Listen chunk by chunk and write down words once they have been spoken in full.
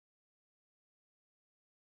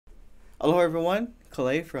Hello everyone,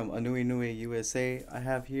 Kalei from aNueNue USA. I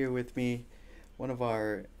have here with me one of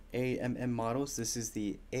our AMM models. This is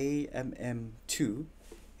the AMM2,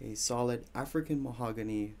 a solid African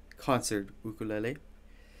mahogany concert ukulele.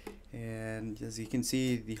 And as you can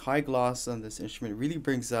see, the high gloss on this instrument really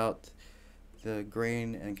brings out the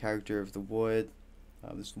grain and character of the wood.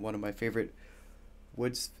 This is one of my favorite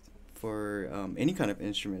woods for any kind of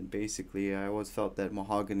instrument. Basically, I always felt that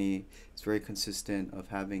mahogany is very consistent of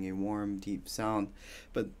having a warm, deep sound,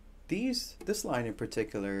 but this line in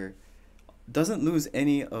particular doesn't lose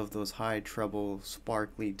any of those high treble,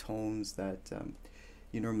 sparkly tones that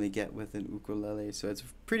you normally get with an ukulele. So it's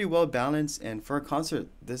pretty well balanced, and for a concert,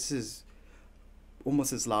 this is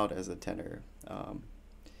almost as loud as a tenor.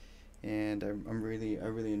 And I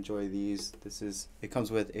really enjoy these. It comes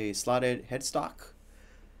with a slotted headstock,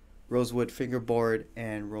 rosewood fingerboard,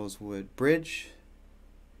 and rosewood bridge,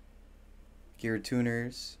 gear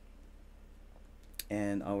tuners,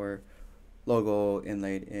 and our logo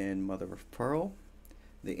inlaid in mother of pearl.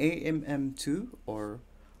 The AMM2, or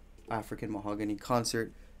African Mahogany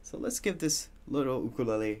Concert. So let's give this little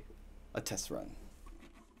ukulele a test run.